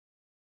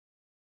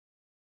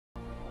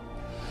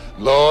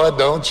Lord,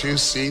 don't you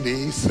see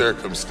these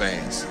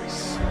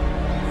circumstances?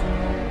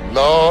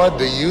 Lord,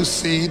 do you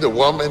see the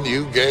woman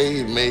you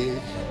gave me?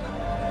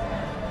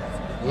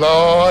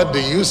 Lord,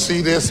 do you see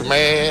this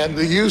man?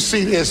 Do you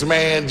see this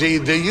man,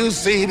 Jesus? Do you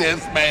see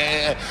this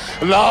man?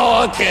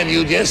 Lord, can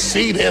you just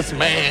see this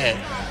man?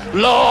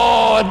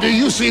 Lord, do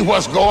you see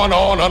what's going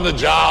on the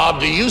job?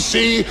 Do you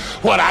see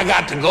what I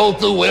got to go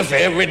through with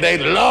every day?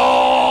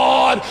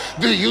 Lord,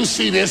 do you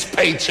see this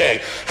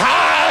paycheck?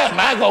 How am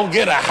I going to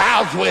get a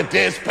house with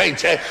this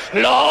paycheck?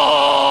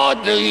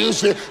 Lord, do you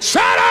see?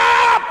 Shut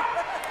up!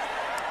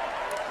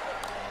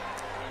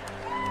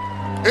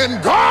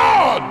 In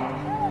God,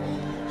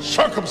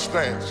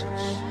 circumstances.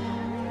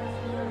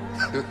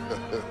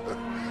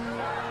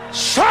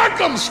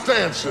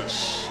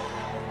 Circumstances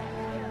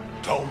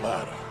don't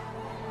matter.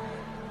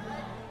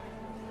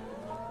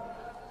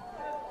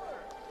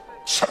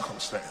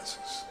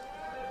 Circumstances.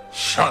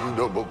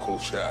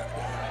 Shandobokoshai.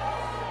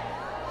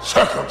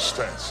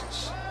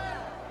 Circumstances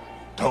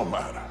don't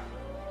matter.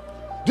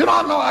 Did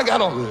I know I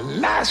got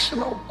on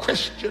national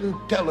Christian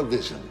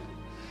television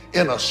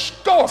in a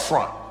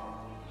storefront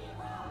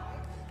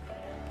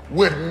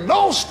with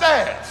no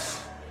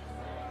staff?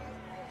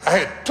 I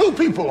had 2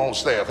 people on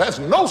staff. That's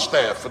no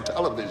staff for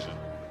television.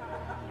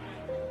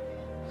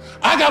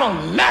 I got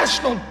on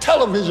national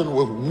television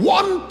with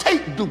 1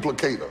 tape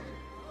duplicator.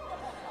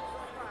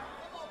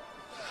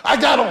 I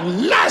got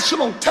on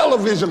national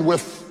television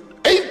with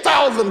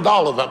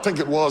 $8,000, I think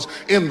it was,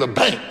 in the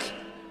bank.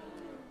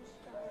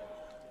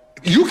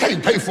 You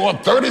can't pay for a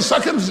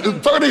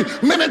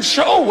 30-minute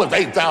show with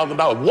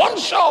 $8,000. 1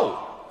 show.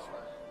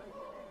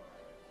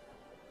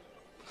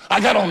 I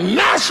got on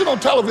national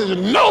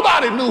television.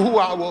 Nobody knew who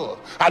I was.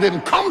 I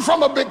didn't come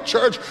from a big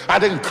church. I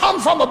didn't come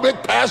from a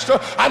big pastor.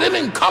 I didn't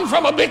even come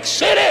from a big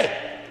city.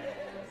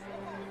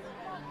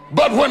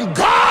 But when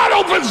God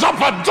opens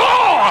up a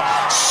door,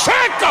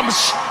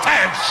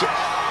 circumstances.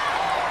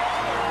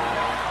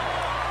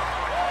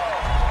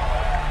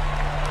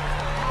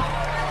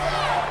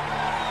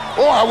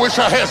 Oh, I wish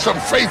I had some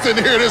faith in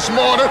here this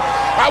morning.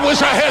 I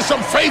wish I had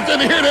some faith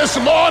in here this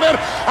morning.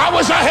 I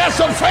wish I had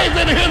some faith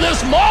in here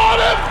this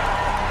morning.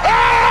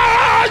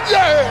 Ah,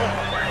 yeah.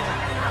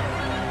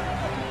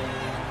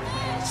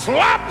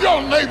 Slap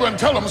your neighbor and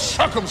tell them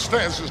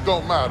circumstances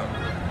don't matter.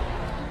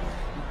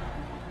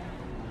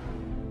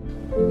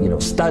 You know,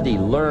 study,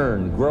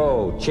 learn,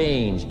 grow,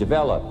 change,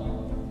 develop.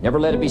 Never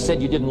let it be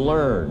said you didn't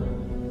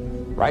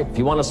learn, right? If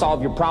you want to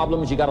solve your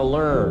problems, you got to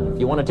learn. If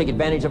you want to take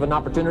advantage of an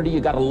opportunity,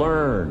 you got to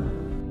learn.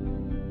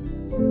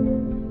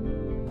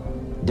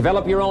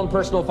 Develop your own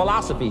personal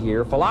philosophy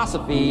here.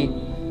 Philosophy,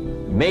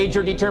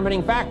 major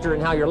determining factor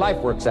in how your life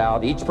works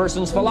out. Each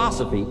person's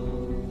philosophy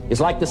is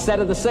like the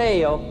set of the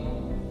sail.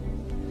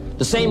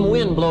 The same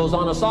wind blows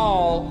on us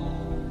all.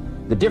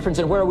 The difference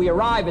in where we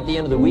arrive at the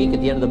end of the week,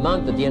 at the end of the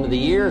month, at the end of the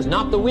year is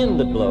not the wind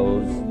that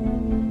blows.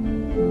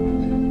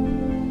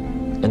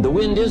 And the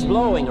wind is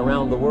blowing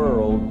around the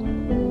world.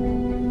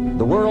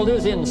 The world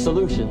is in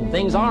solution.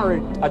 Things are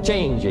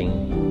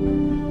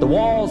a-changing. The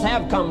walls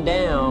have come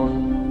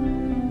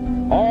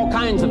down. All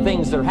kinds of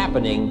things are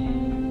happening.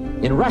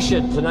 In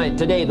Russia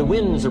today, the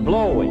winds are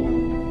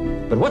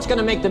blowing. But what's going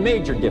to make the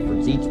major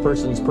difference? Each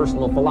person's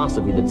personal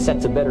philosophy that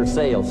sets a better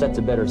sail, sets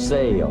a better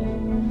sail.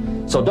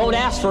 So don't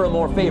ask for a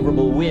more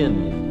favorable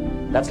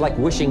wind. That's like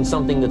wishing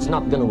something that's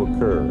not going to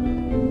occur.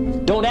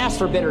 Don't ask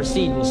for better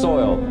seed and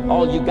soil.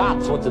 All you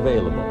got's what's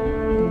available.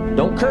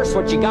 Don't curse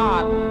what you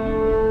got.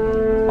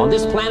 On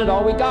this planet,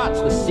 all we got's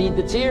the seed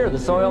that's here, the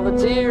soil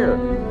that's here,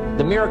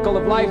 the miracle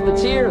of life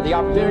that's here, the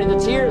opportunity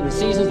that's here, the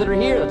seasons that are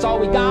here. That's all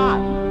we got.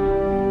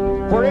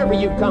 Wherever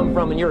you've come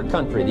from in your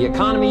country, the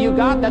economy you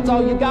got, that's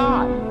all you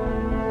got.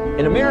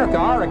 In America,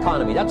 our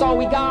economy, that's all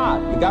we got.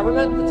 The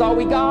government, that's all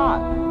we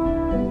got.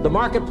 The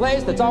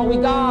marketplace, that's all we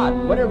got.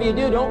 Whatever you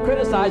do, don't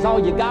criticize all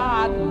you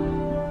got.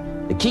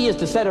 The key is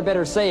to set a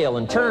better sail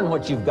and turn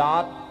what you've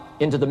got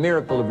into the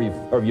miracle of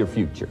your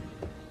future.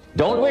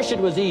 Don't wish it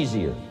was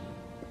easier.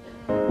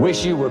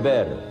 Wish you were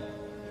better.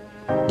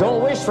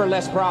 Don't wish for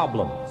less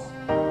problems.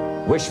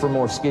 Wish for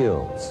more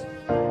skills.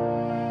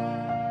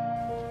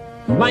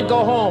 You might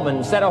go home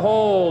and set a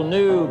whole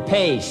new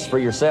pace for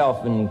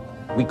yourself, and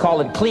we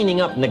call it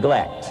cleaning up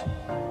neglect.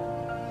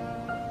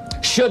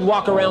 Should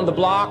walk around the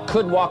block,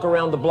 could walk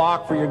around the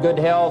block for your good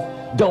health.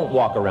 Don't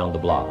walk around the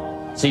block.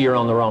 See, you're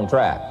on the wrong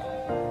track.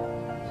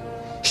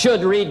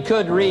 Should read,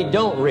 could read,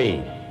 don't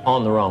read.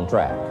 On the wrong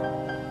track.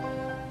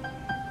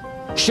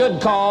 Should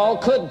call,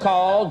 could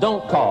call,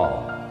 don't call.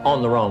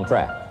 On the wrong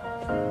track.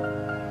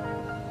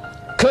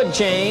 Could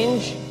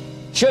change,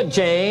 should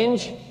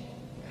change,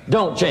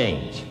 don't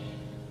change.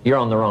 You're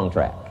on the wrong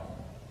track.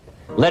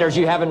 Letters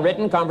you haven't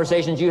written,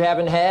 conversations you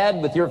haven't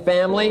had with your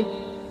family,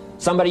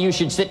 somebody you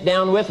should sit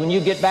down with when you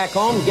get back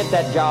home, get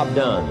that job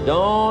done.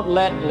 Don't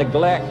let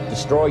neglect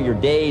destroy your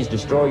days,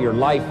 destroy your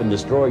life, and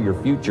destroy your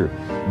future.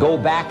 Go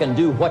back and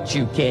do what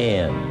you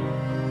can.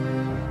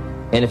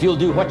 And if you'll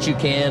do what you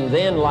can,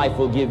 then life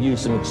will give you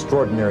some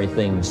extraordinary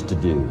things to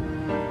do.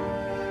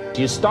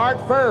 You start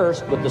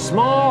first with the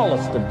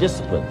smallest of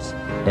disciplines,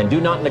 and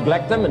do not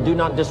neglect them and do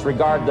not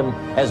disregard them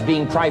as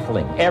being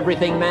trifling.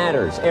 Everything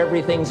matters.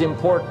 Everything's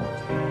important.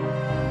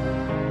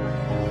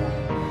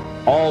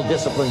 All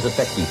disciplines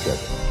affect each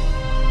other.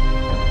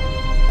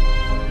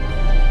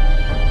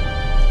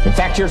 In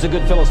fact, here's a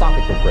good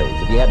philosophical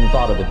phrase. If you hadn't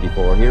thought of it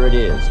before, here it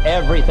is.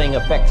 Everything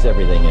affects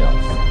everything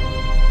else.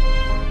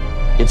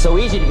 It's so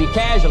easy to be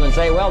casual and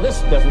say, well,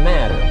 this doesn't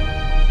matter.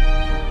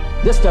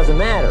 This doesn't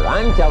matter.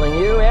 I'm telling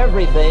you,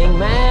 everything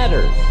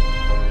matters.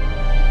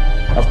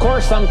 Of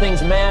course, some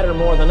things matter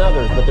more than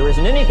others, but there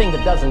isn't anything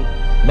that doesn't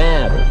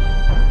matter.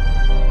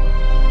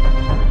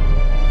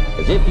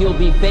 Because if you'll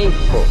be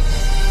faithful,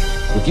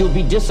 if you'll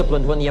be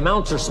disciplined when the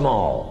amounts are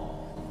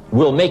small,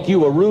 we'll make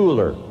you a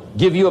ruler,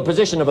 give you a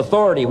position of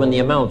authority when the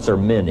amounts are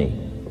many.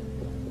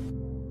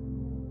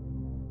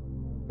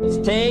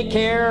 Take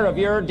care of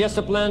your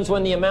disciplines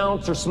when the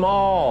amounts are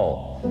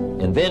small,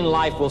 and then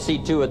life will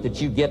see to it that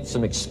you get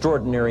some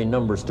extraordinary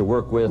numbers to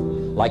work with,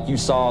 like you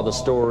saw the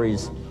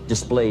stories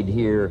displayed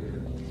here.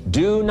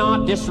 Do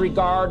not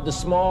disregard the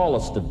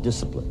smallest of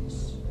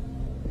disciplines.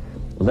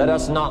 Let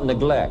us not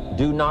neglect.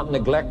 Do not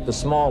neglect the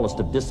smallest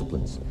of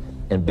disciplines,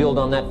 and build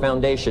on that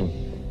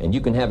foundation, and you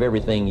can have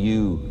everything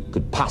you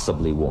could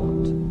possibly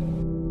want.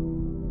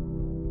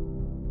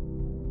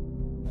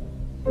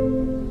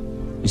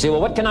 You say,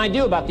 well, what can I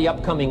do about the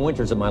upcoming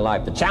winters of my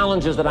life, the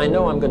challenges that I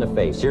know I'm going to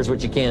face? Here's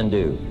what you can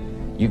do.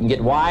 You can get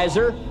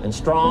wiser and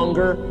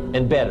stronger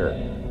and better.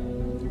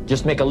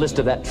 Just make a list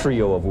of that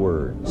trio of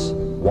words.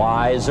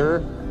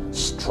 Wiser,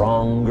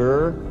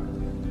 stronger,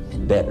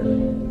 and better.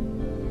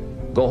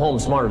 Go home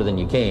smarter than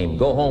you came.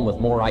 Go home with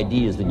more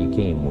ideas than you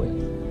came with.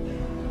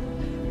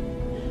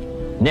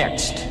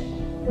 Next,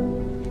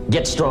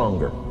 get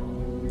stronger.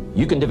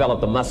 You can develop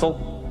the muscle.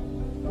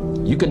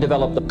 You can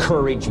develop the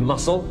courage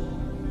muscle.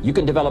 You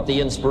can develop the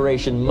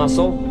inspiration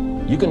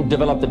muscle. You can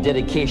develop the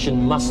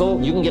dedication muscle.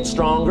 You can get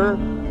stronger.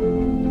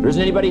 There isn't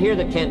anybody here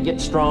that can't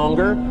get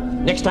stronger.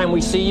 Next time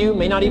we see you,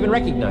 may not even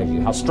recognize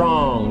you. How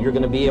strong you're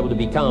going to be able to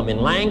become in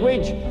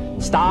language,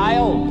 in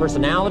style, in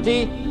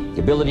personality,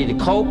 the ability to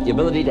cope, the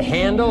ability to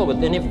handle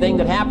with anything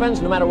that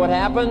happens, no matter what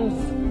happens.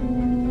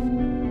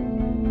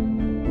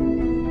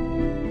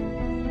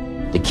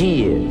 The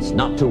key is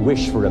not to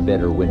wish for a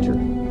better winter.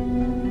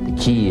 The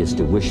key is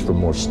to wish for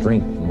more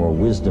strength, more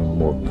wisdom,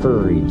 more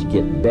courage,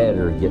 get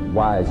better, get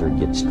wiser,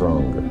 get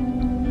stronger.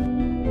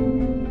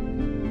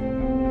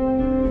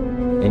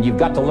 And you've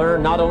got to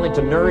learn not only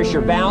to nourish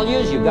your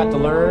values, you've got to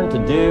learn to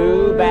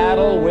do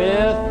battle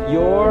with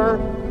your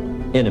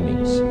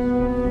enemies.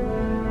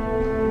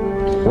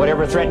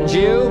 Whatever threatens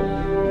you,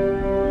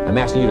 I'm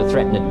asking you to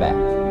threaten it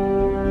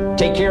back.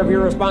 Take care of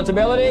your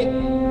responsibility,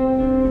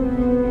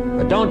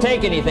 but don't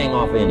take anything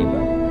off of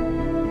anybody.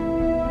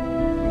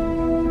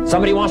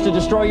 Somebody wants to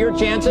destroy your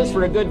chances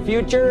for a good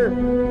future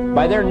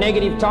by their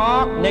negative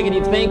talk,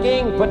 negative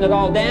thinking, putting it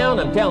all down.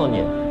 I'm telling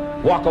you,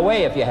 walk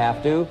away if you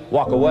have to.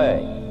 Walk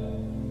away.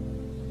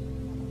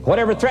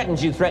 Whatever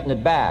threatens you, threaten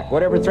it back.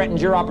 Whatever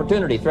threatens your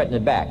opportunity, threaten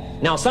it back.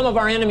 Now, some of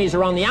our enemies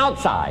are on the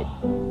outside,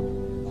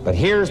 but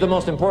here's the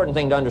most important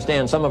thing to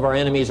understand. Some of our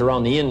enemies are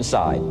on the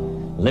inside.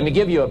 Let me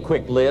give you a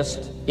quick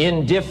list.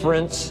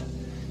 Indifference.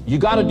 You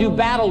got to do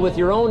battle with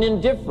your own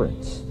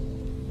indifference.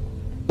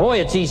 Boy,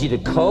 it's easy to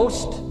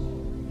coast.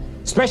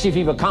 Especially if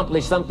you've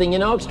accomplished something,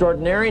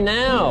 extraordinary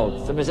now.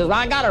 Somebody says, well,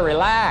 I got to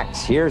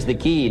relax. Here's the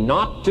key.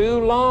 Not too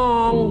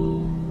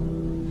long.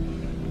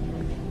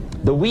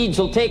 The weeds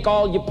will take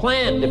all you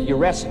plant if you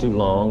rest too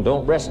long.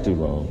 Don't rest too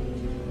long.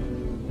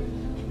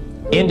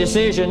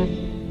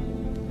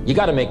 Indecision. You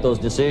got to make those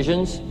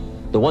decisions.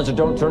 The ones that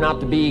don't turn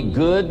out to be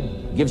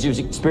good gives you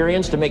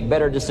experience to make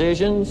better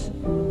decisions.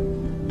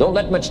 Don't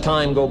let much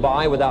time go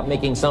by without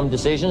making some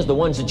decisions. The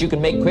ones that you can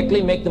make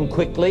quickly, make them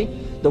quickly.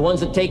 The ones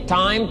that take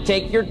time,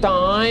 take your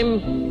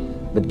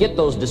time, but get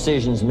those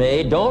decisions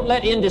made. Don't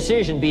let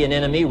indecision be an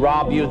enemy,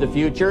 rob you of the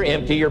future,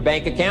 empty your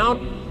bank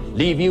account,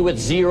 leave you with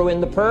zero in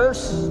the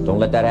purse. Don't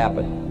let that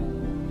happen.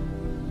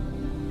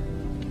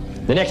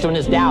 The next one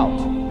is doubt.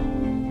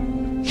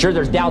 Sure,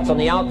 there's doubts on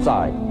the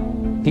outside.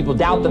 People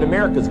doubt that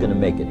America's going to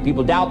make it.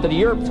 People doubt that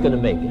Europe's going to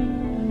make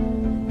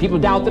it. People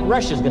doubt that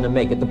Russia's going to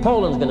make it, that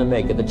Poland's going to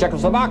make it, that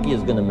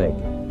Czechoslovakia's going to make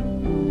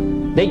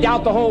it. They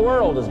doubt the whole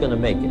world is going to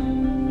make it.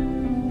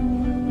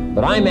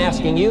 But I'm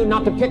asking you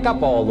not to pick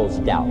up all those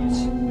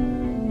doubts.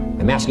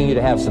 I'm asking you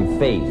to have some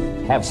faith,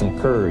 have some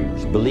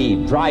courage,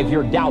 believe, drive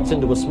your doubts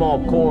into a small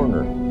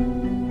corner.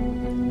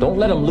 Don't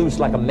let them loose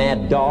like a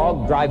mad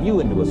dog, drive you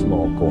into a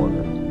small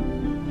corner.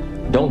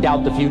 Don't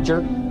doubt the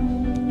future.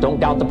 Don't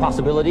doubt the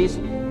possibilities.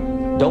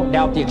 Don't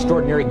doubt the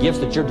extraordinary gifts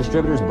that your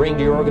distributors bring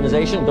to your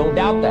organization. Don't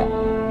doubt that.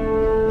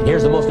 And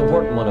here's the most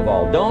important one of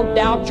all. Don't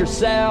doubt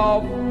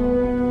yourself.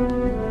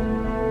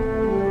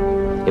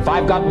 If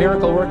I've got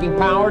miracle working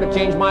power to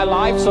change my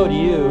life, so do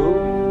you.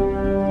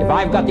 If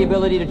I've got the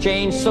ability to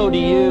change, so do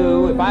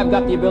you. If I've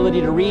got the ability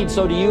to read,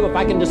 so do you. If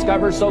I can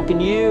discover, so can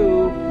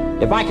you.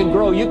 If I can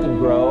grow, you can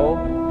grow.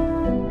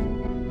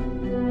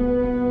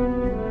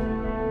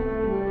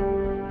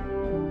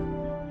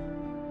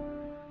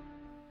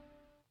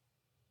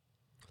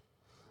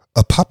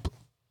 A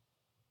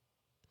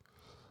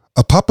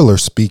popular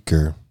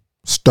speaker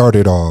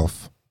started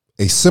off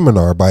a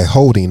seminar by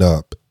holding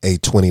up a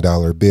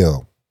 $20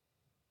 bill.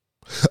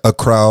 A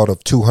crowd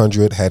of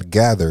 200 had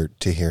gathered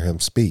to hear him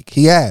speak.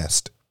 He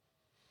asked,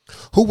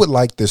 "Who would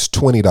like this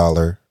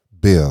 $20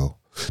 bill?"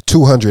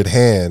 200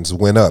 hands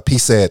went up. He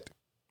said,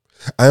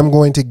 "I'm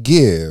going to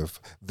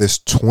give this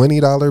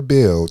 $20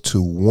 bill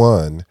to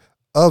one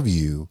of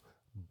you,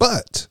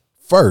 but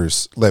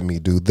first let me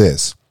do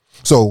this."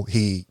 So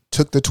he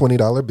took the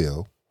 $20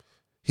 bill,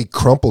 he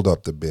crumpled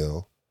up the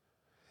bill,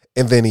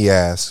 and then he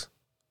asked,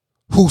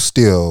 "Who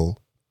still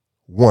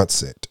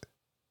wants it?"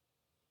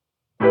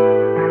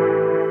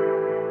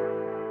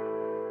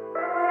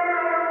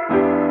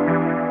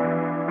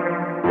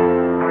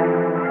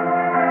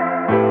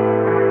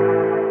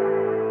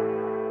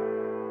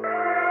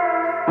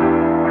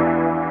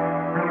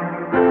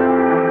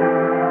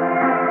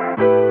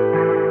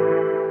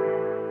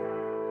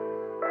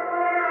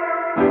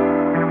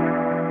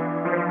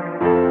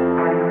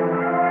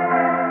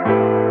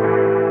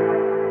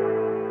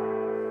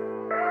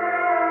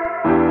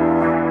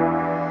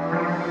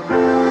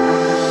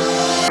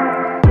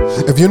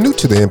 If you're new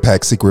to the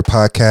Impact Secret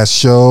Podcast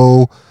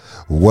show,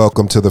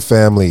 welcome to the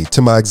family.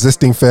 To my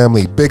existing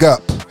family, big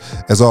up.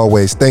 As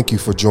always, thank you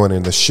for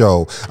joining the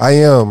show. I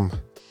am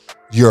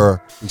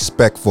your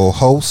respectful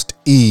host,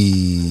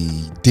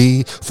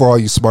 ED. For all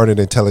you smart and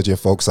intelligent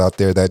folks out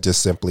there, that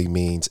just simply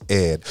means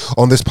Ed.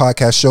 On this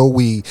podcast show,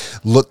 we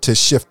look to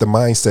shift the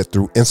mindset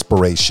through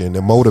inspiration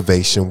and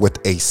motivation with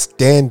a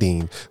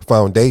standing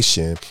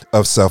foundation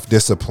of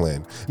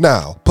self-discipline.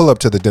 Now, pull up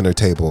to the dinner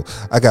table.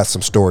 I got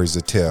some stories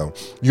to tell.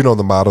 You know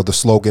the motto, the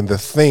slogan, the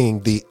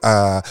thing, the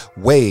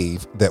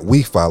wave that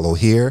we follow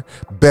here.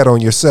 Bet on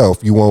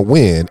yourself. You won't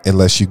win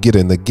unless you get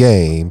in the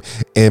game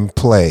and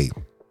play.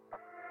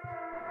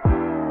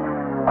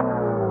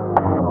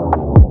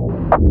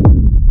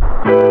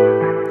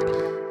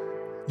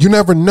 You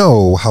never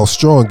know how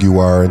strong you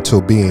are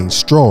until being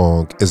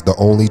strong is the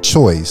only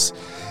choice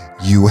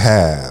you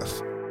have.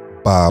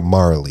 Bob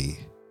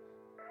Marley.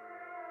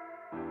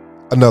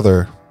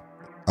 Another,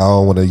 I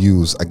don't want to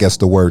use, I guess,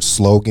 the word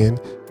slogan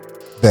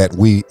that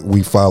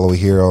we follow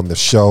here on the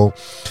show.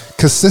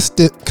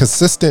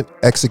 Consistent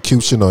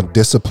execution on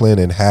discipline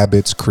and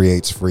habits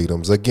creates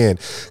freedoms. Again,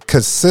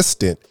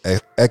 consistent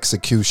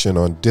execution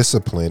on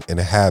discipline and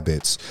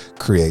habits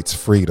creates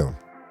freedom.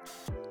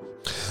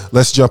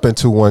 Let's jump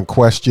into one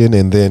question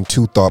and then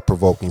two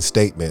thought-provoking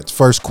statements.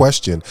 First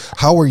question,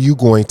 how are you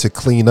going to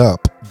clean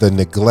up the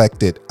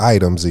neglected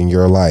items in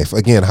your life?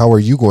 Again, how are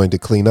you going to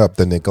clean up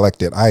the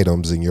neglected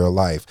items in your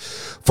life?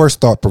 First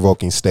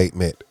thought-provoking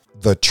statement,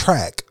 the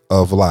track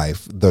of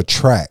life, the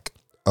track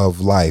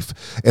of life.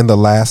 And the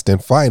last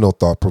and final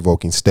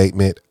thought-provoking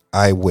statement,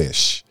 I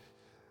wish.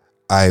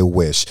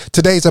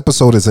 Today's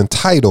episode is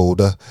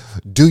entitled,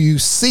 Do You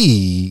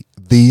See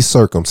These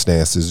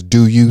Circumstances?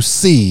 Do you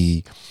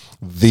see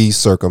these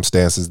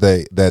circumstances?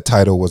 That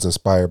title was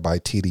inspired by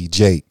T.D.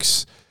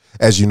 Jakes.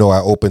 As you know, I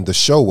opened the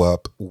show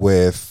up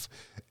with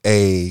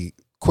a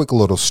quick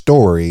little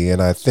story,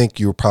 and I think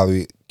you're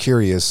probably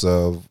curious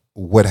of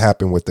what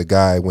happened with the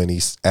guy when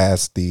he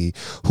asked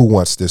who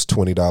wants this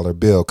 $20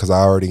 bill, because I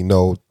already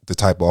know the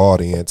type of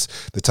audience,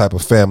 the type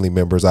of family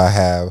members I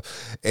have,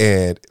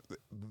 and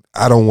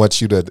I don't want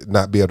you to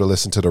not be able to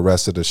listen to the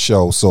rest of the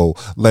show, so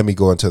let me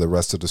go into the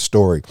rest of the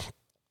story.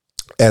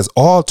 As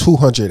all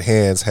 200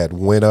 hands had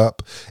went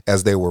up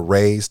as they were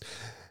raised,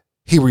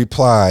 he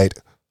replied,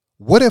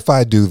 "What if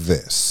I do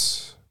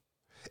this?"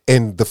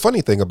 And the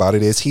funny thing about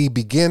it is he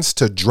begins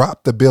to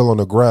drop the bill on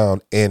the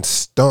ground and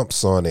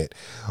stomps on it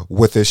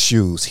with his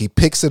shoes. He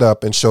picks it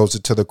up and shows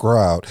it to the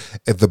crowd,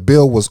 and the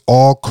bill was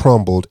all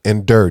crumbled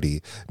and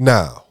dirty.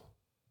 Now,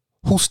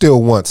 who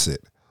still wants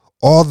it?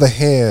 All the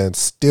hands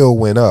still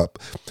went up.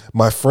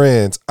 My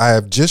friends, I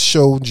have just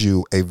showed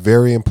you a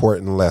very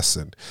important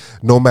lesson.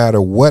 No matter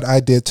what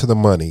I did to the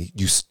money,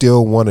 you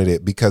still wanted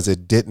it because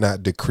it did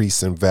not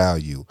decrease in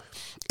value.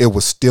 It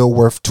was still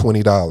worth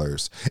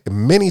 $20.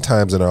 And many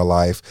times in our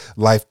life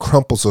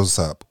crumples us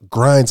up,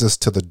 grinds us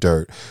to the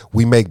dirt.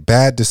 We make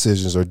bad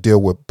decisions or deal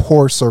with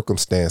poor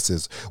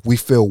circumstances. We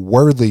feel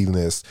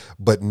worthiness,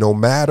 but no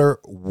matter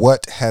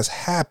what has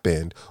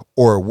happened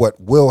or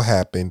what will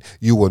happen,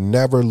 you will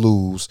never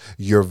lose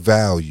your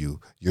value.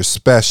 You're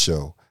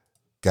special.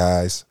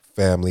 Guys,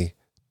 family,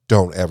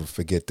 don't ever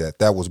forget that.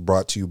 That was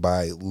brought to you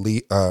by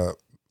Lee.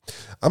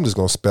 I'm just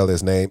going to spell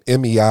his name,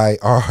 Meir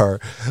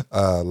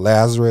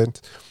Lazarin,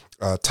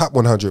 Top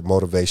 100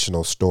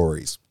 Motivational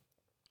Stories.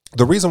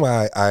 The reason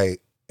why I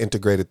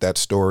integrated that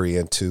story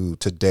into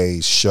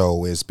today's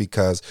show is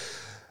because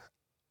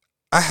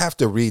I have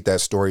to read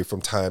that story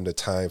from time to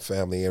time,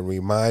 family, and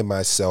remind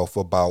myself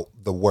about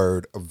the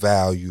word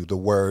value, the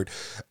word,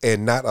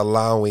 and not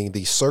allowing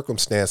the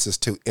circumstances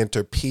to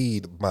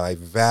impede my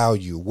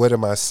value. What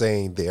am I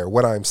saying there?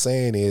 What I'm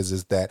saying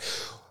is that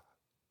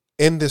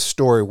in this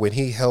story, when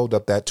he held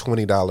up that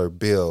 $20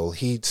 bill,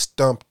 he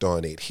stumped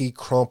on it, he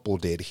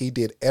crumpled it, he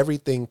did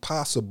everything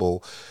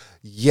possible,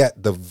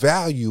 yet the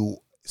value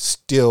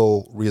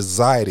still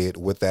resided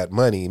with that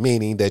money,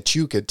 meaning that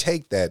you could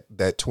take that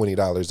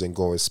 $20 and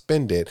go and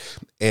spend it,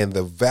 and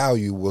the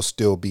value will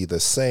still be the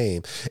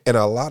same. And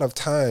a lot of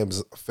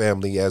times,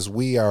 family, as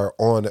we are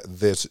on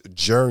this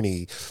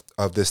journey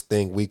of this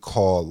thing we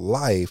call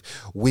life,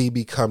 we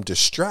become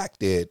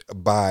distracted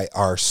by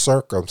our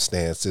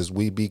circumstances.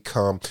 We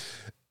become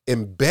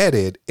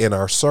embedded in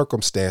our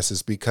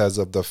circumstances because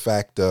of the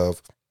fact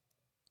of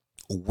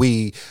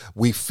we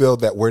feel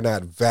that we're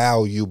not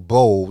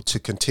valuable to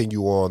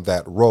continue on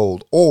that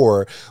road,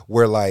 or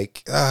we're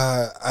like,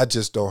 I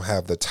just don't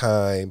have the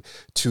time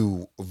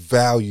to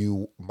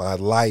value my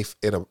life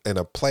in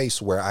a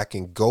place where I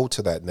can go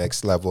to that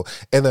next level.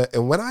 And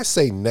when I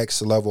say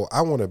next level,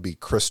 I want to be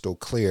crystal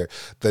clear.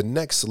 The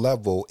next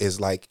level is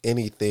like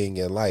anything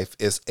in life,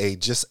 is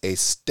just a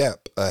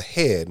step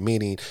ahead,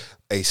 meaning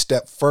a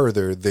step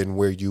further than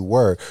where you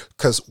were.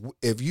 Because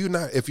if you're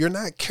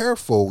not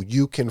careful,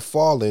 you can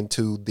fall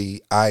into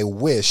the I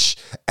wish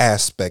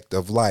aspect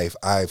of life.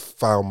 I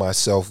found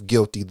myself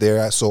guilty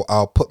there, so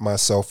I'll put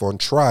myself on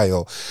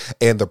trial.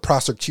 And the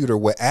prosecutor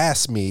would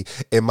ask me,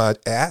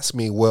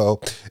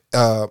 well,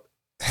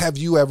 have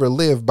you ever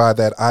lived by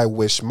that I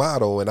wish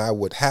model? And I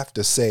would have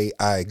to say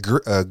I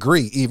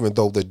agree, even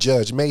though the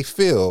judge may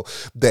feel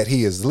that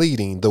he is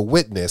leading the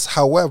witness.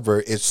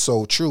 However, it's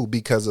so true,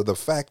 because of the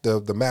fact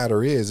of the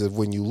matter is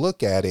when you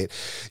look at it,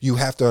 you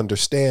have to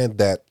understand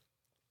that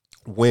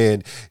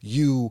when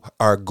you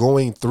are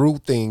going through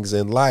things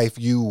in life,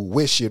 you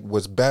wish it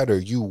was better.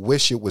 You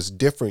wish it was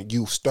different.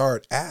 You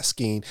start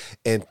asking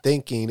and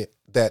thinking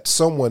that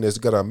someone is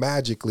going to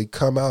magically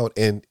come out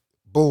and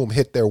boom,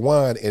 hit their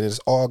wand and it's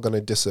all going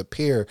to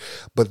disappear.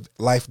 But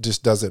life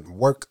just doesn't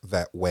work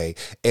that way.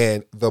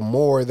 And the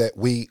more that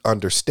we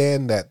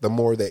understand that, the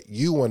more that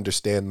you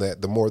understand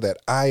that, the more that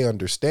I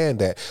understand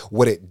that,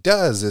 what it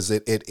does is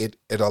it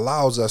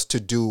allows us to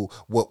do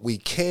what we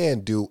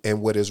can do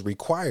and what is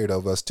required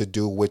of us to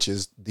do, which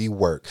is the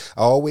work.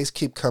 I always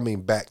keep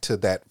coming back to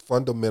that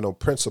fundamental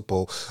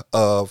principle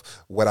of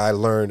what I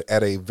learned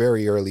at a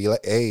very early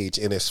age.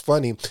 And it's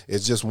funny,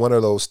 it's just one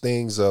of those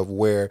things of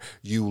where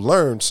you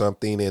learn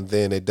something and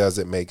then it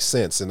doesn't make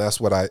sense. And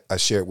that's what I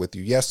shared with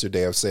you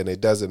yesterday. I'm saying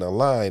it doesn't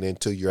align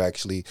until you're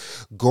actually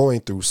going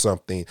through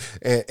something.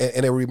 And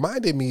it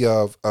reminded me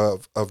of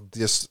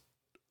this,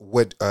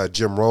 what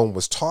Jim Rohn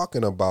was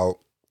talking about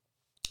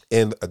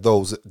in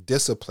those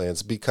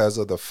disciplines, because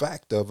of the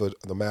fact of it,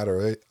 the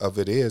matter of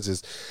it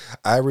is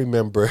I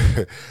remember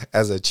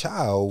as a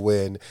child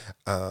when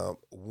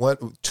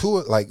two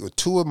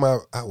of my,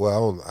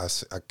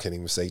 I can't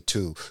even say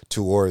two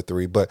or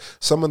three, but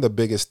some of the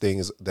biggest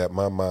things that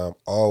my mom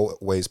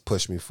always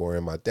pushed me for,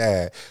 and my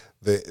dad,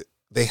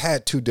 they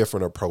had two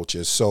different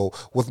approaches. So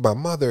with my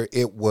mother,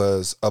 it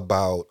was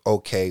about,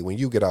 okay, when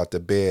you get out the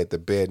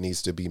bed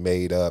needs to be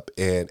made up.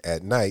 And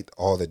at night,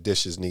 all the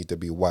dishes need to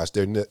be washed.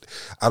 I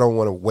don't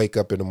want to wake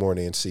up in the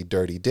morning and see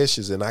dirty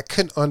dishes. And I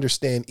couldn't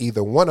understand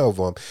either one of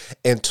them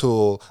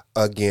until,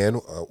 again,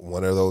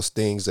 one of those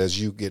things,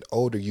 as you get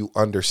older, you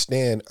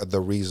understand the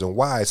reason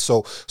why.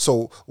 So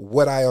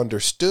what I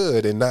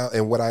understood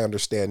and what I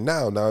understand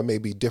now it may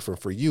be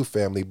different for you,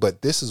 family,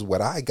 but this is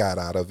what I got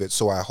out of it.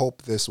 So I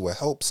hope this will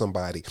help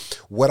somebody.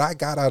 What I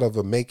got out of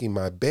making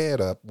my bed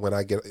up when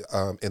I get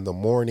in the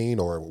morning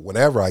or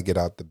whenever I get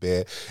out the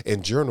bed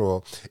in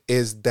general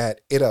is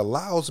that it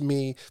allows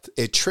me,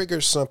 it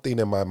triggers something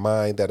in my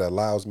mind that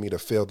allows me to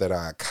feel that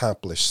I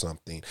accomplished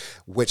something,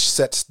 which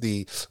sets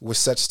the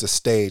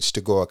stage to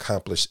go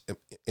accomplish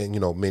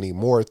many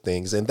more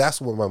things. And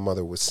that's what my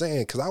mother was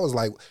saying, because I was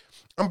like,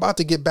 I'm about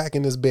to get back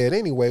in this bed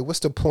anyway. What's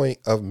the point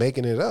of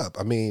making it up?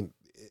 I mean,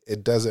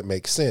 it doesn't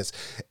make sense.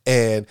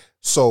 And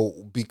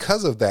so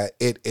because of that,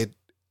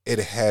 it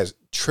has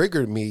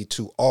triggered me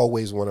to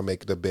always want to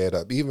make the bed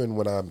up. Even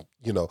when I'm,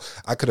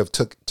 I could have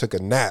took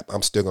a nap,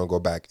 I'm still going to go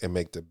back and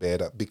make the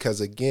bed up, because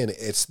again,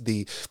 it's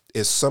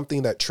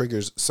something that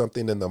triggers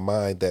something in the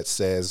mind that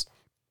says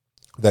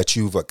that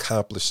you've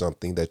accomplished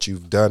something, that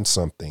you've done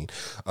something.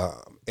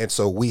 And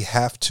so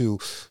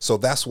so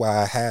that's why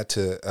I had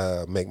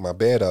to make my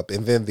bed up.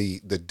 And then the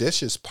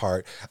dishes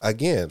part,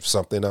 again,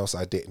 something else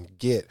I didn't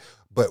get.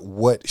 But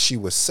what she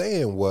was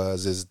saying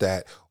is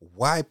that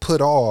why put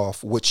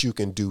off what you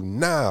can do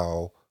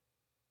now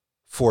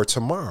for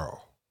tomorrow?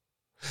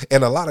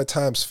 And a lot of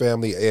times,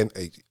 family, and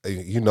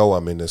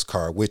I'm in this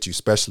car with you,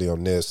 especially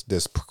on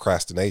this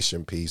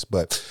procrastination piece.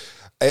 But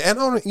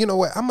and you know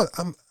what,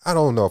 I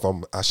don't know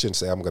if I shouldn't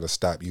say I'm going to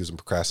stop using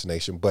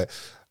procrastination, but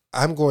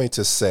I'm going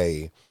to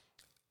say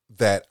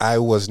that I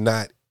was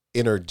not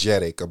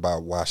energetic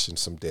about washing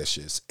some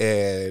dishes.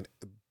 And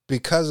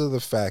because of the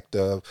fact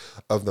of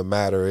the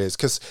matter is,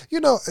 because,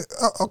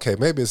 okay,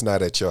 maybe it's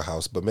not at your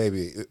house, but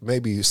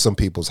maybe some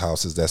people's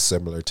houses that's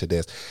similar to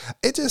this.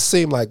 It just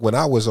seemed like when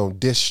I was on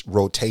dish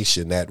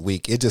rotation that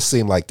week, it just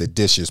seemed like the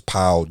dishes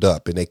piled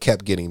up and they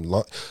kept getting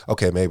long.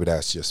 Okay, maybe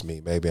that's just me.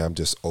 Maybe I'm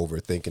just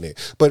overthinking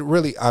it. But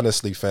really,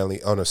 honestly,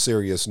 family, on a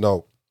serious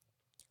note,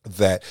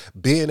 that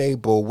being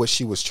able, what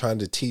she was trying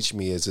to teach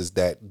me is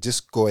that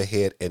just go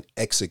ahead and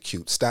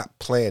execute. Stop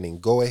planning.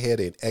 Go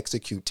ahead and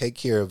execute. Take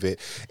care of it.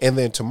 And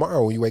then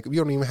tomorrow when you wake up, you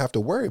don't even have to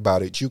worry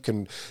about it. You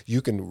can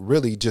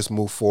really just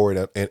move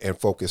forward and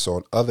focus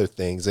on other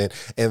things. And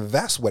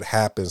that's what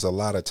happens a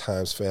lot of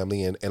times,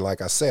 family. And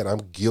like I said, I'm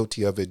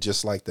guilty of it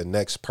just like the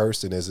next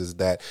person is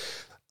that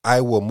I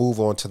will move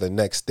on to the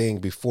next thing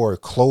before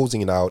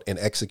closing out and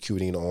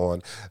executing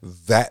on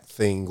that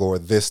thing or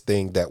this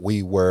thing that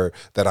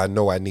I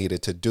know I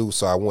needed to do,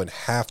 so I wouldn't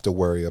have to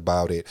worry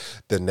about it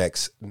the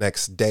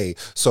next day.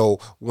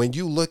 So when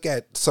you look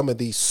at some of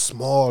these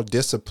small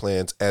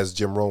disciplines, as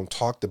Jim Rohn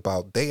talked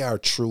about, they are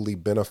truly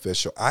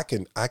beneficial. I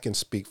can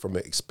speak from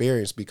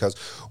experience, because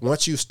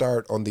once you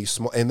start on these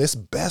small, and it's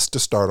best to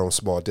start on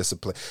small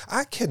discipline.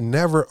 I can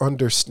never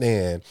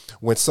understand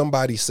when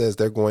somebody says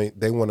they want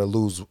to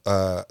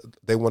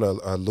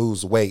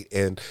lose weight,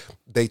 and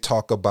they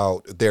talk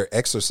about their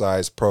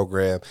exercise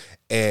program,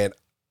 and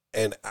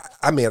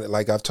I mean,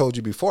 like I've told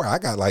you before, I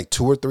got like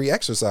 2 or 3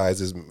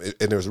 exercises,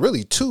 and there's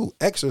really 2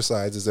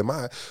 exercises in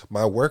my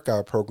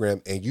workout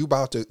program, and you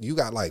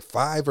got like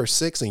 5 or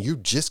 6, and you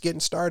just getting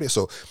started.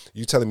 So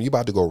you tell them you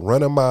about to go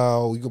run a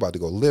mile, you about to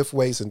go lift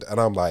weights, and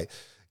I'm like,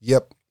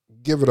 yep,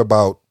 give it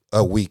about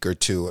a week or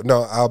 2.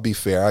 No, I'll be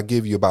fair, I'll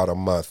give you about a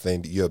month,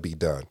 and you'll be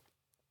done.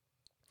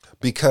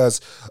 Because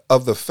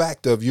of the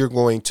fact of you're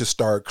going to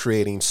start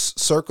creating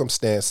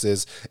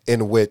circumstances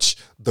in which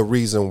the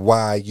reason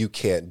why you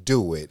can't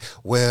do it.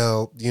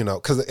 Well,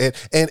 because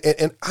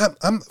and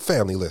I'm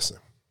family. Listen,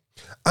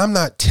 I'm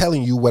not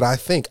telling you what I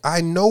think.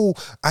 I know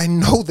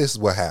this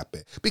will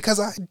happen because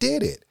I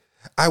did it.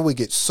 I would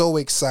get so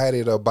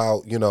excited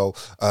about,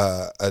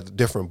 a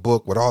different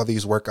book with all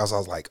these workouts. I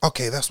was like,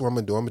 okay, that's what I'm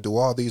going to do. I'm going to do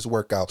all these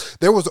workouts.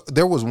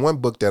 There was one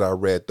book that I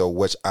read, though,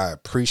 which I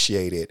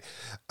appreciated.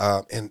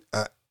 And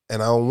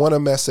I don't want to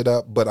mess it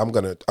up, but I'm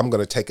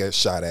gonna take a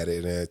shot at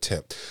it in an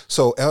attempt.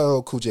 So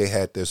LL Cool J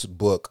had this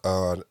book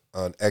on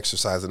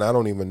exercise, and I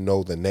don't even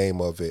know the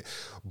name of it.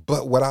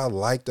 But what I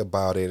liked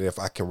about it, if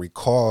I can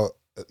recall,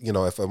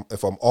 if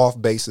I'm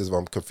off basis, if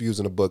I'm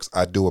confusing the books,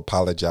 I do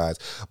apologize.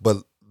 But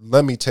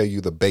let me tell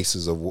you the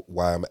basis of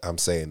why I'm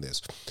saying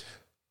this.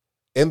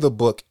 In the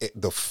book,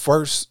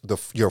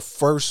 your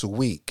first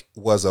week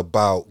was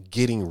about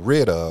getting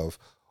rid of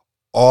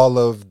all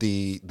of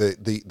the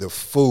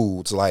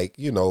foods, like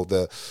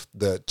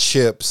the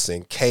chips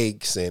and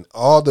cakes and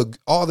all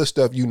the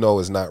stuff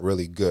is not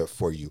really good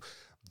for you.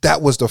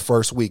 That was the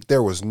first week.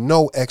 There was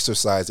no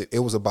exercise. It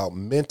was about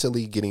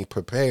mentally getting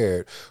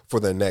prepared for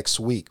the next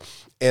week.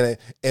 And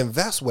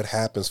that's what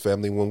happens,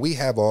 family. When we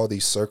have all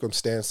these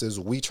circumstances,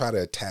 we try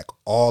to attack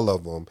all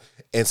of them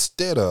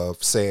instead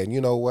of saying, you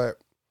know what,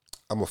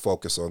 I'm gonna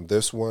focus on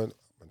this one,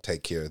 I'm gonna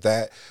take care of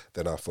that,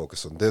 then I'll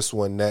focus on this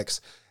one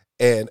next.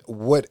 And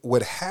what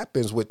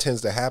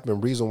tends to happen,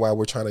 reason why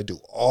we're trying to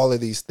do all of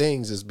these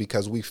things is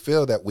because we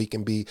feel that we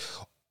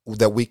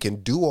can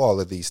do all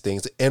of these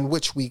things, in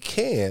which we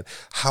can.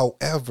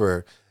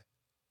 However,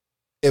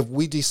 if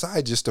we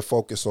decide just to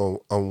focus on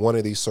one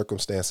of these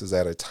circumstances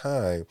at a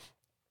time,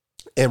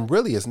 and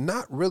really, it's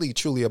not really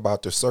truly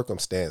about the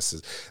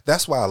circumstances.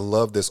 That's why I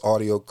love this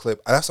audio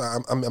clip. That's why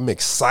I'm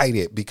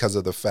excited, because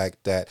of the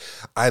fact that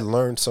I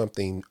learned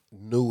something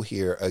new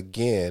here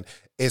again.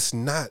 It's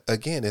not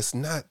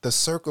the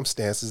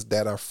circumstances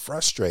that are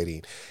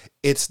frustrating.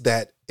 It's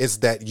that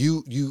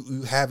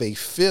you have a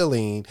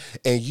feeling,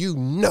 and you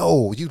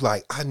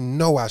like, I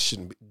know I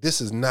shouldn't be. This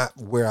is not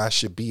where I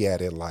should be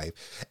at in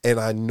life,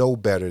 and I know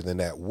better than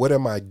that. What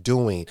am I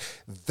doing?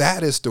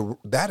 That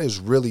is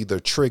really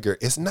the trigger.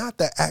 It's not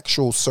the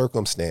actual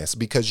circumstance,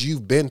 because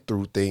you've been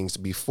through things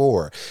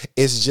before.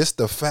 It's just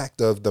the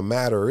fact of the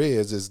matter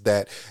is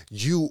that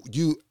you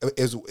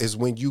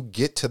when you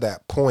get to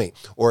that point,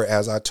 or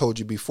as I told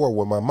you before,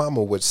 when my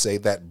mama would say,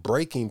 that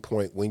breaking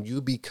point, when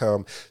you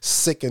become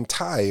sick and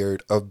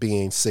tired of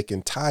being sick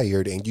and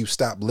tired, and you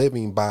stop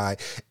living by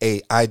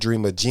a I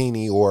dream of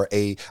Jeannie or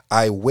a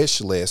I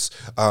wish list,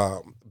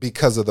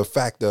 because of the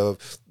fact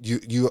of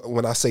you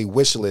when I say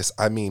wish list,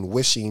 I mean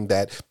wishing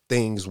that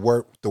things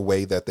weren't the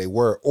way that they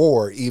were,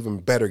 or even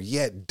better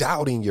yet,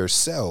 doubting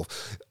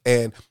yourself.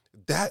 And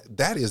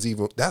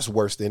that's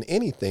worse than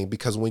anything,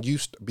 because when you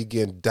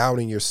begin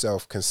doubting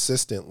yourself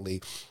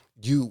consistently,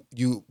 you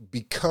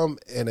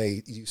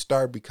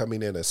start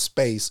becoming in a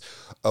space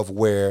of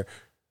where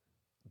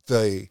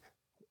the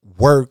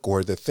work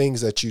or the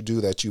things that you do,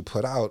 that you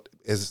put out,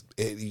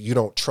 you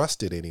don't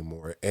trust it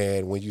anymore.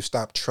 And when you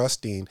stop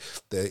trusting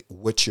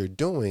what you're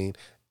doing,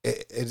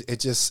 it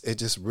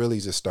just really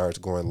just starts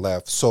going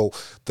left. So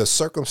the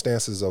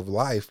circumstances of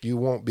life, you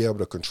won't be able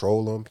to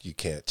control them. You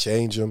can't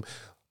change them.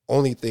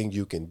 Only thing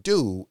you can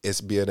do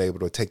is being able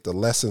to take the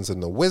lessons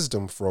and the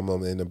wisdom from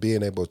them, and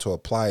being able to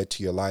apply it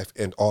to your life,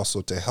 and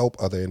also to help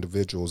other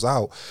individuals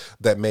out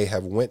that may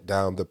have went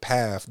down the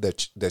path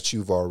that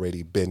you've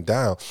already been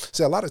down.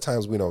 See, a lot of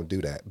times we don't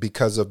do that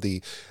because of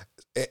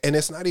and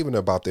it's not even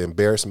about the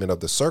embarrassment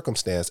of the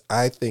circumstance.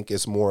 I think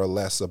it's more or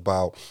less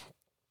about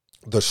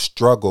the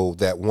struggle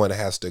that one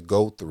has to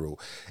go through.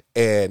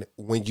 And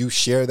when you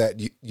share that,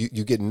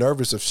 you get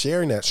nervous of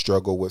sharing that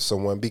struggle with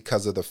someone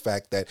because of the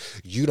fact that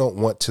you don't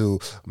want to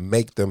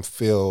make them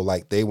feel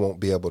like they won't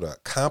be able to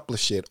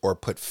accomplish it or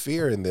put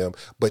fear in them,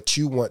 but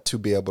you want to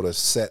be able to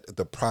set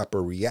the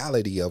proper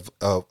reality of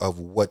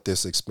what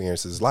this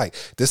experience is like.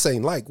 This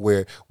ain't like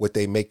what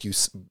they make you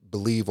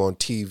believe on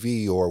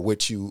TV or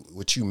what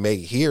you may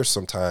hear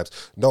sometimes.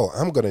 No,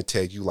 I'm going to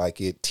tell you like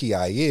it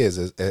TI is,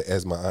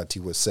 as my auntie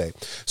would say.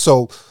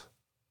 So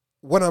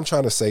what I'm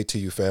trying to say to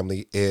you,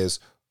 family, is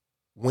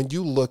when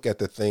you look at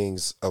the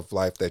things of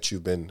life that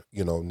you've been,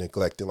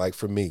 neglecting, like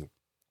for me,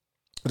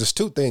 there's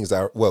two things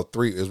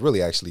three, is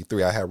really actually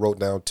three. I had wrote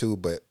down two,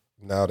 but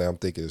now that I'm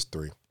thinking it's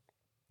three.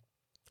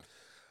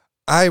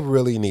 I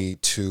really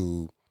need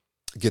to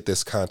get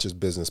this Conscious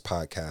Business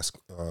podcast.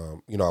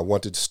 I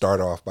wanted to start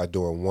off by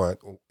doing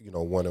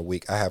one a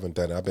week. I haven't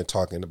done it. I've been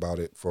talking about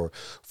it for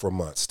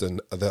months.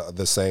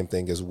 The same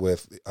thing is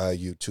with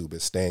YouTube.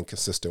 It's staying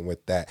consistent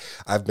with that.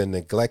 I've been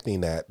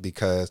neglecting that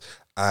because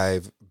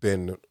I've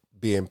been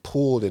being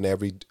pulled in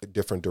every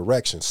different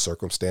direction,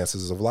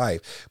 circumstances of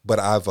life. But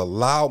I've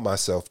allowed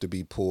myself to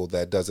be pulled.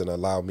 That doesn't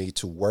allow me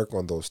to work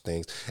on those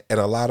things. And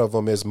a lot of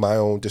them is my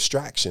own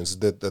distractions.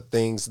 The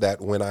things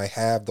that when I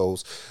have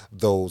those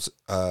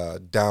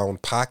down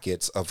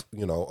pockets of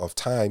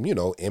time,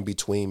 in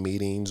between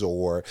meetings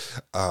or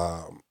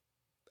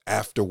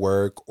after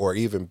work or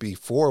even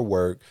before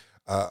work,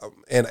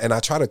 and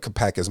I try to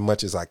pack as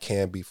much as I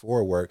can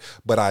before work,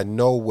 but I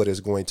know what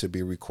is going to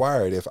be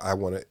required if I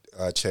want to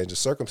change the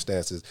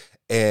circumstances.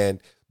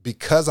 And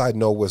because I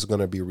know what's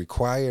going to be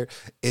required,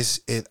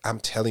 I'm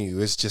telling you,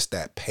 it's just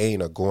that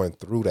pain of going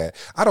through that.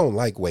 I don't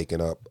like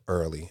waking up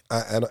early.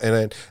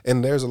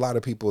 And there's a lot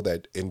of people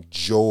that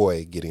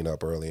enjoy getting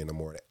up early in the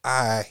morning.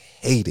 I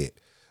hate it.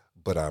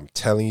 But I'm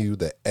telling you,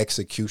 the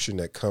execution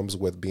that comes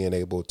with being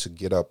able to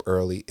get up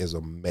early is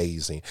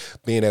amazing.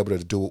 Being able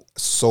to do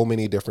so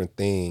many different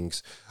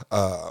things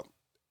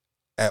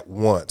at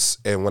once.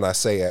 And when I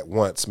say at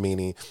once,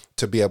 meaning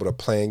to be able to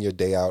plan your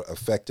day out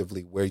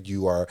effectively, where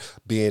you are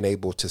being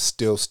able to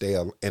still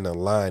stay in a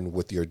line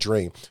with your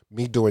dream.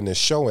 Me doing this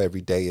show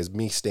every day is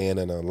me staying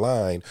in a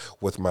line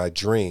with my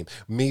dream.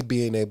 Me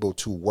being able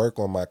to work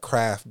on my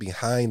craft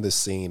behind the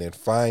scene and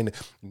find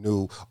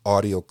new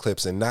audio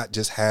clips and not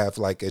just have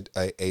like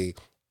a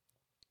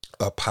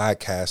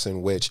podcast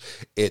in which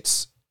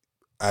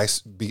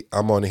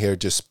I'm on here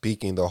just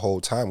speaking the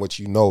whole time, which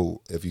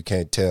if you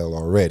can't tell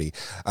already,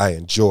 I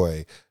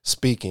enjoy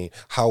speaking.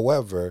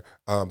 However,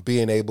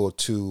 being able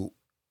to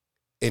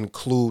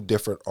include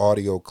different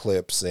audio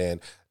clips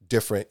and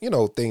different,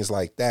 things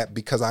like that,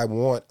 because I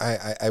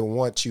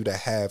want you to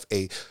have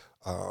a,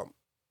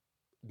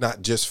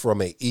 not just from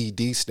an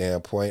ED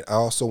standpoint, I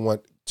also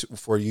want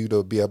for you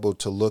to be able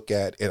to look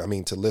at,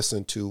 and to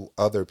listen to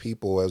other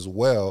people as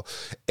well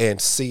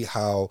and see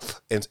how,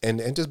 and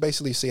just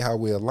basically see how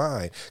we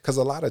align. Because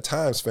a lot of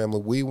times, family,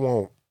 we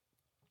won't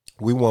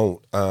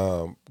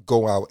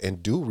go out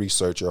and do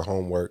research or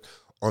homework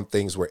on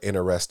things we're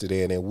interested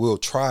in, and we'll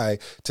try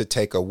to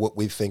take what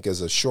we think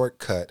is a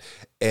shortcut,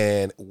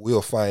 and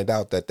we'll find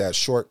out that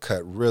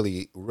shortcut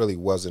really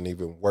wasn't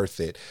even worth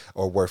it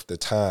or worth the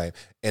time,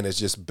 and it's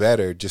just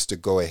better just to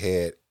go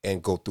ahead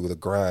and go through the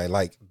grind.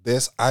 Like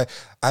this,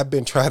 I've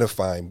been trying to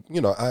find,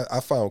 I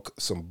found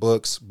some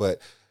books,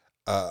 but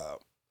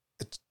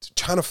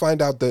trying to find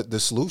out the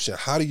solution.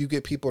 How do you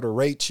get people to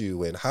rate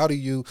you, and how do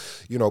you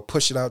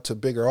push it out to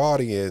bigger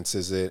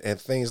audiences and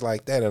things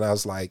like that? And I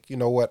was like, you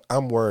know what?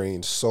 I'm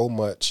worrying so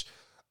much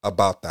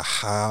about the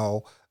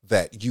how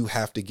that you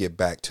have to get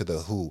back to the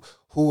who.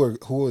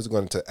 Who is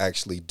going to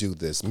actually do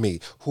this? Me.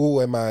 Who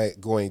am I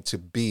going to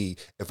be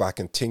if I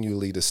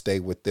continually to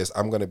stay with this?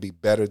 I'm going to be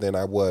better than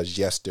I was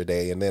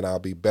yesterday, and then I'll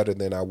be better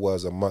than I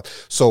was a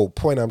month. So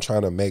point I'm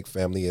trying to make,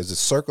 family, is the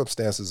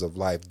circumstances of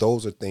life.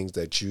 Those are things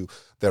that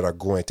are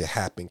going to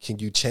happen. Can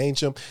you change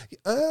them?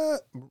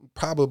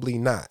 Probably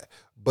not.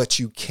 But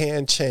you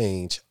can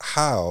change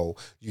how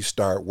you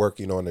start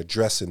working on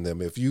addressing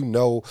them. If you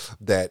know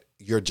that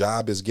your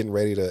job is getting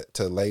ready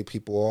to lay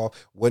people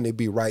off, wouldn't it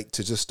be right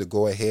to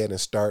go ahead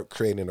and start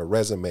creating a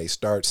resume,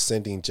 start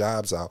sending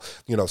jobs out,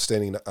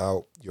 sending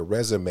out your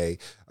resume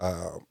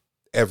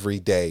every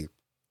day,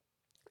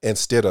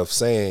 instead of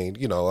saying,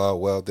 oh,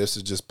 well, this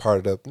is just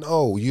part of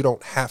no, you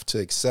don't have to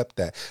accept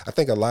that. I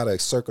think a lot of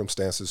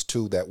circumstances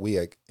too that we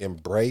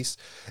embrace,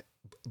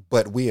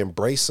 but we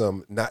embrace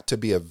them not to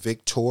be a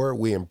victor.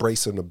 We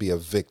embrace them to be a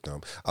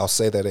victim. I'll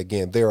say that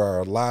again. There are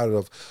a lot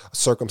of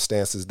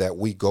circumstances that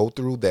we go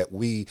through that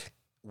we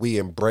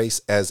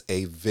embrace as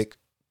a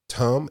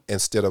victim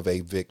instead of a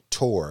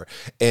victor.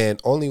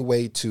 And only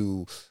way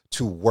to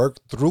work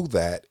through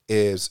that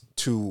is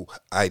to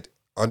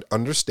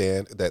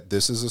understand that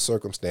this is a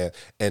circumstance,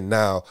 and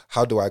now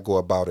how do I go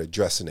about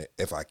addressing it?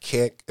 If I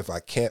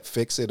can't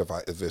fix it,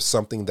 if there's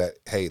something that,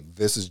 hey,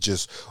 this is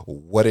just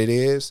what it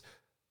is.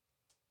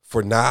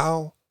 For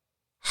now,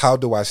 how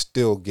do I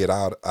still get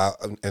out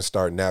and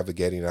start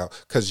navigating out?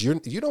 Because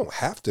you don't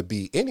have to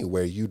be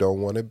anywhere you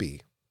don't want to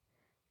be.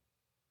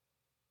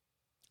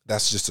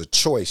 That's just a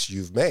choice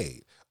you've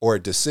made. or a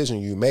decision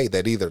you made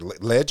that either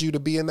led you to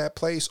be in that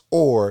place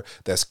or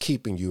that's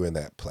keeping you in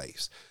that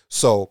place.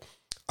 So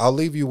I'll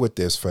leave you with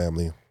this,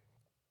 family,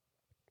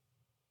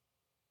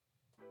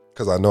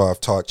 because I know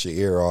I've talked your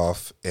ear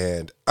off,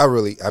 and I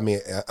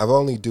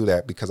only do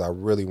that because I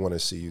really want to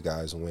see you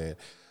guys win.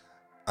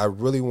 I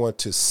really want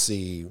to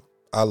see,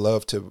 I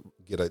love to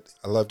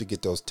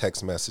get those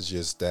text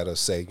messages that'll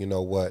say, you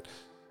know what,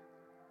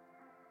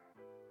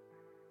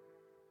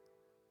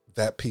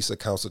 that piece of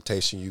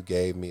consultation you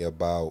gave me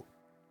about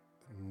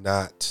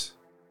not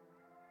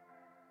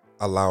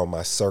allowing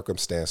my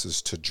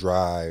circumstances to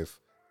drive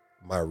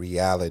my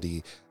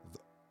reality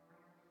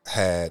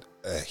had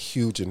a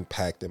huge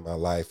impact in my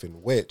life,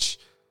 in which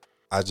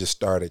I just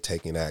started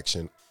taking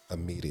action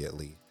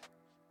immediately.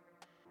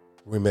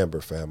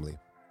 Remember, family,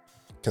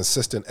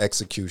 consistent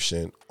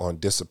execution on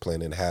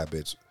discipline and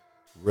habits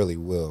really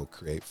will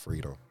create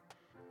freedom.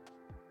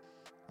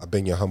 I've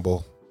been your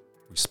humble,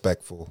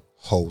 respectful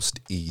host,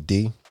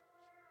 ED.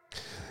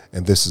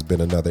 And this has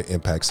been another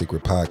Impact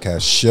Secret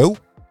Podcast show.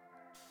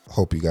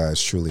 Hope you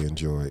guys truly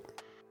enjoyed.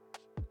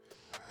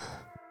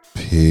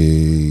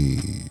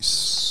 Peace.